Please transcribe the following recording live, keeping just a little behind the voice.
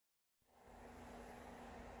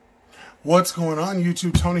What's going on,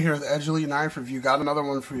 YouTube? Tony here with Edge Elite Knife Review. Got another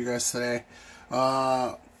one for you guys today.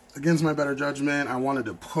 Against my better judgment, I wanted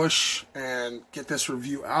to push and get this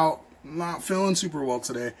review out. I'm not feeling super well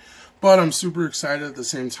today, but I'm super excited at the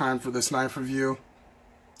same time for this knife review.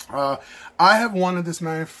 I have wanted this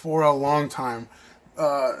knife for a long time.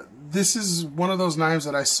 This is one of those knives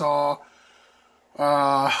that I saw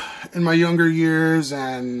in my younger years,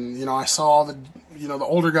 and I saw all the the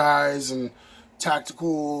older guys and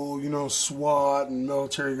tactical, SWAT and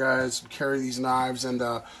military guys carry these knives, and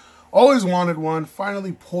always wanted one.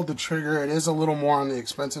 Finally pulled the trigger. It is a little more on the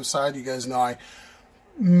expensive side. You guys know I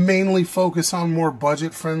mainly focus on more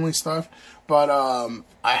budget-friendly stuff, but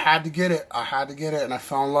I had to get it. And I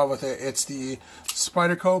fell in love with it. It's the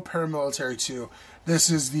Spyderco Paramilitary 2. This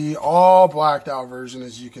is the all blacked out version,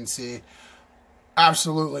 as you can see.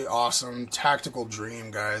 Absolutely awesome. Tactical dream,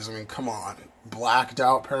 guys. I mean, come on. Blacked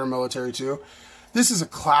out Paramilitary 2. This is a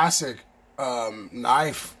classic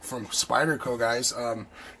knife from Spyderco, guys.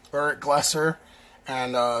 Eric Glesser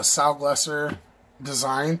and Sal Glesser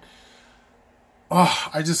design.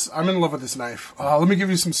 Oh, I'm in love with this knife. Let me give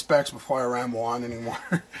you some specs before I ramble on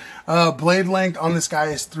anymore. Blade length on this guy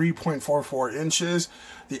is 3.44 inches.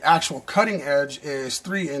 The actual cutting edge is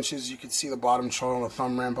 3 inches. You can see the bottom choil and the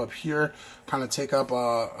thumb ramp up here kind of take up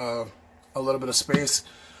a little bit of space.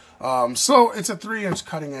 So it's a 3-inch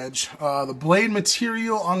cutting edge. The blade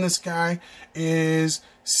material on this guy is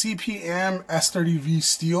CPM S30V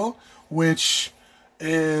steel, which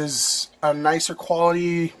is a nicer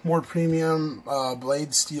quality, more premium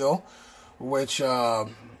blade steel, which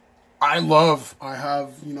I love. I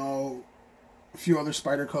have, a few other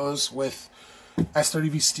Spydercos with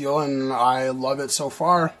S30V steel, and I love it so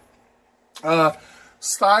far.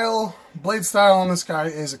 Blade style on this guy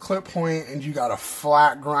is a clip point, and you got a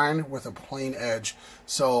flat grind with a plain edge.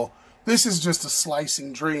 So this is just a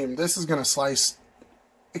slicing dream. This is going to slice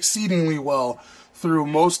exceedingly well through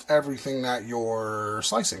most everything that you're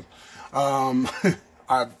slicing. I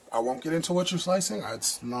won't get into what you're slicing.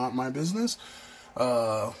 It's not my business.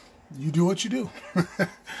 You do what you do.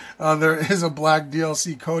 There is a black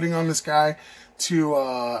DLC coating on this guy to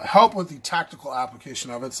help with the tactical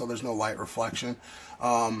application of it, so there's no light reflection.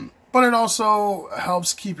 But it also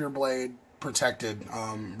helps keep your blade protected,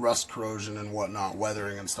 rust corrosion and whatnot,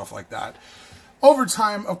 weathering and stuff like that. Over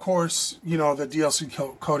time, of course, the DLC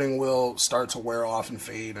coating will start to wear off and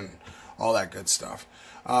fade and all that good stuff.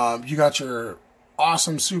 You got your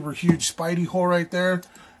awesome, super huge Spidey hole right there.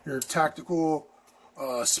 Your tactical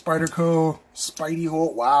Spyderco Spidey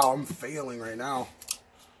hole. Wow, I'm failing right now.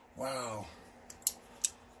 Wow.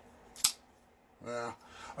 Yeah.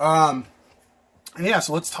 And yeah,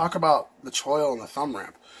 so let's talk about the choil and the thumb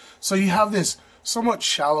ramp. So you have this somewhat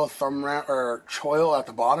shallow thumb ramp or choil at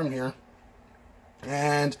the bottom here,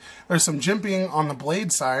 and there's some jimping on the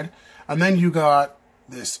blade side, and then you got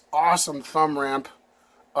this awesome thumb ramp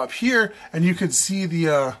up here, and you could see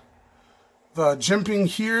the jimping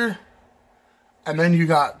here, and then you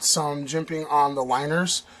got some jimping on the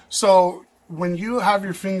liners. So when you have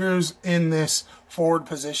your fingers in this forward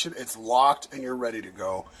position, it's locked and you're ready to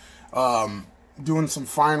go. Doing some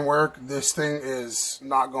fine work. This thing is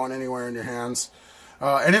not going anywhere in your hands.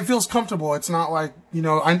 And it feels comfortable. It's not like,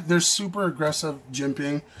 there's super aggressive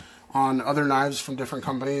jimping on other knives from different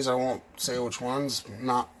companies. I won't say which ones,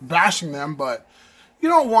 not bashing them, but you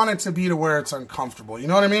don't want it to be to where it's uncomfortable. You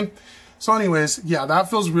know what I mean? So anyways, yeah, that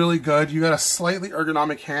feels really good. You got a slightly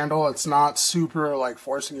ergonomic handle. It's not super like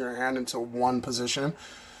forcing your hand into one position.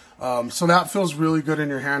 So that feels really good in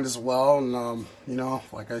your hand as well. And,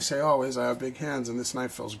 like I say always, I have big hands, and this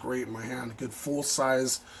knife feels great in my hand. Good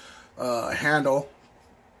full-size handle.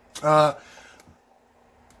 The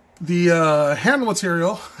handle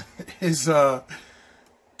material is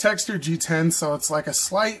textured G10, so it's like a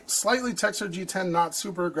slightly textured G10, not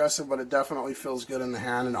super aggressive, but it definitely feels good in the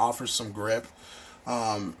hand and offers some grip.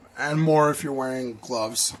 And more if you're wearing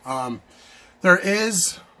gloves. There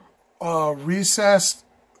is recessed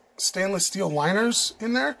stainless steel liners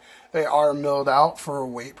in there. They are milled out for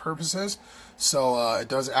weight purposes, so it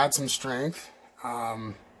does add some strength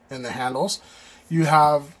in the handles. You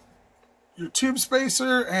have your tube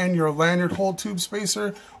spacer and your lanyard hole tube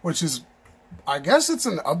spacer, which is, I guess it's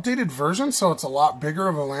an updated version, so it's a lot bigger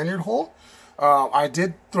of a lanyard hole. I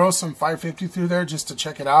did throw some 550 through there just to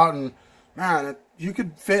check it out, and man, you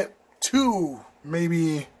could fit two,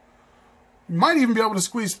 maybe. You might even be able to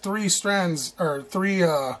squeeze three strands of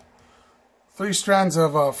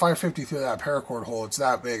 550 through that paracord hole. It's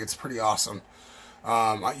that big. It's pretty awesome.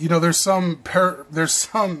 There's some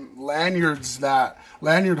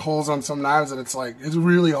lanyard holes on some knives that it's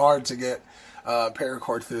really hard to get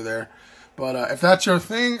paracord through there. But if that's your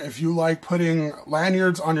thing, if you like putting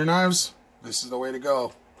lanyards on your knives, this is the way to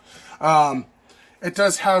go. It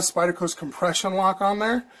does have Spyderco's compression lock on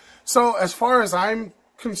there. So as far as I'm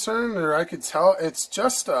concerned, or I could tell, it's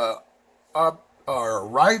just a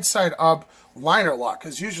right side up liner lock.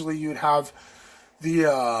 Because usually you'd have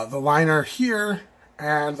the liner here,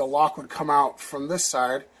 and the lock would come out from this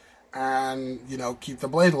side, and you know, keep the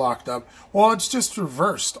blade locked up. Well, it's just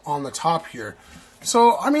reversed on the top here.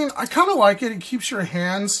 So I mean, I kind of like it. It keeps your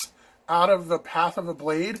hands out of the path of the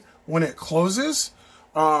blade when it closes.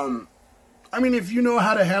 I mean, if you know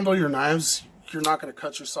how to handle your knives, you're not going to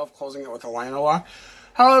cut yourself closing it with a liner lock.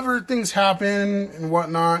 However, things happen and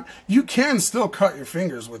whatnot, you can still cut your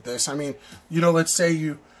fingers with this. I mean, you know, let's say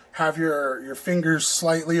you have your fingers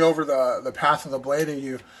slightly over the path of the blade, and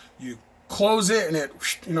you close it, and it,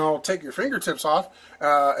 you know, take your fingertips off.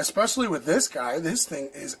 Especially with this guy, this thing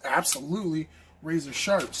is absolutely razor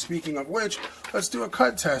sharp. Speaking of which, let's do a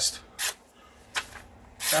cut test.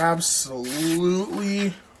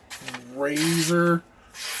 Absolutely razor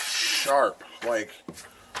sharp. Like,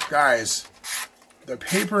 guys, the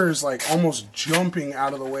paper is like almost jumping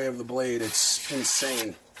out of the way of the blade. It's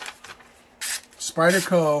insane.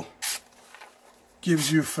 Spyderco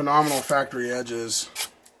gives you phenomenal factory edges.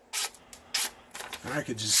 And I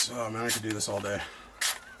could just, oh man, I could do this all day.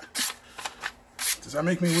 Does that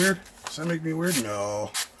make me weird? Does that make me weird?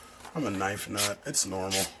 No. I'm a knife nut. It's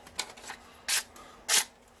normal.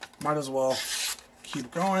 Might as well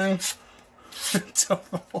keep going until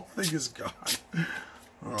the whole thing is gone.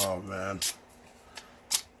 Oh man.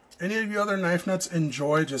 Any of you other knife nuts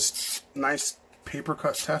enjoy just nice paper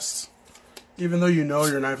cut tests? Even though you know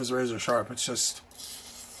your knife is razor sharp, it's just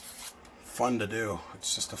fun to do.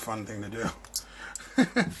 It's just a fun thing to do.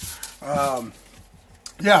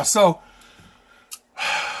 Yeah, so,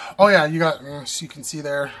 oh yeah, you got, so you can see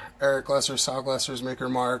there, Eric Glesser, Sal Glesser's maker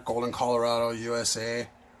mark, Golden, Colorado, USA.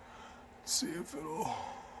 Let's see if it'll,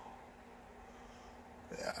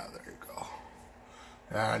 yeah, there you go.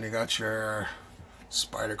 Yeah, and you got your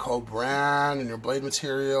Spyderco brand and your blade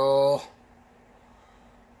material.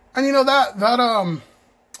 And you know, that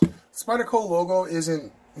Spyderco logo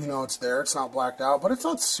isn't, you know, it's there, it's not blacked out, but it's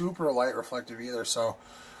not super light reflective either, so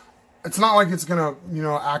it's not like it's gonna, you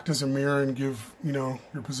know, act as a mirror and give, you know,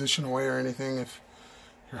 your position away or anything if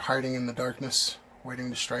you're hiding in the darkness waiting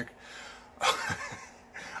to strike.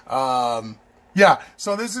 Yeah,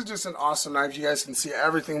 so this is just an awesome knife. You guys can see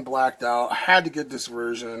everything blacked out. I had to get this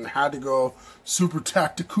version, had to go super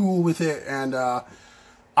tactical with it, and I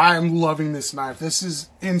am loving this knife. This has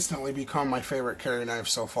instantly become my favorite carry knife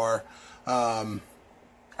so far.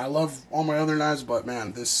 I love all my other knives, but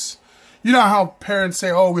man, this, you know how parents say,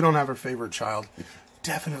 oh, we don't have a favorite child.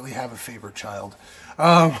 Definitely have a favorite child.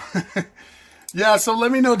 Yeah, so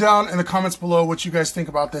let me know down in the comments below what you guys think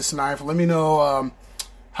about this knife. Let me know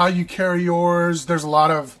how you carry yours. There's a lot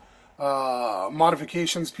of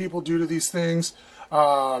modifications people do to these things.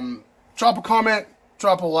 Drop a comment,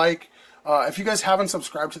 drop a like. If you guys haven't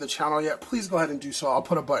subscribed to the channel yet, please go ahead and do so. I'll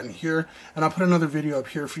put a button here, and I'll put another video up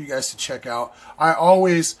here for you guys to check out. I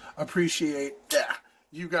always appreciate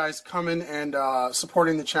you guys coming and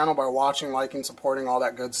supporting the channel by watching, liking, supporting, all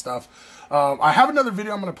that good stuff. I have another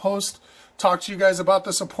video I'm going to post, talk to you guys about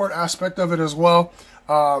the support aspect of it as well.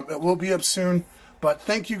 It will be up soon. But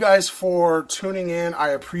thank you guys for tuning in. I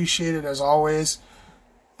appreciate it as always.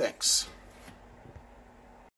 Thanks.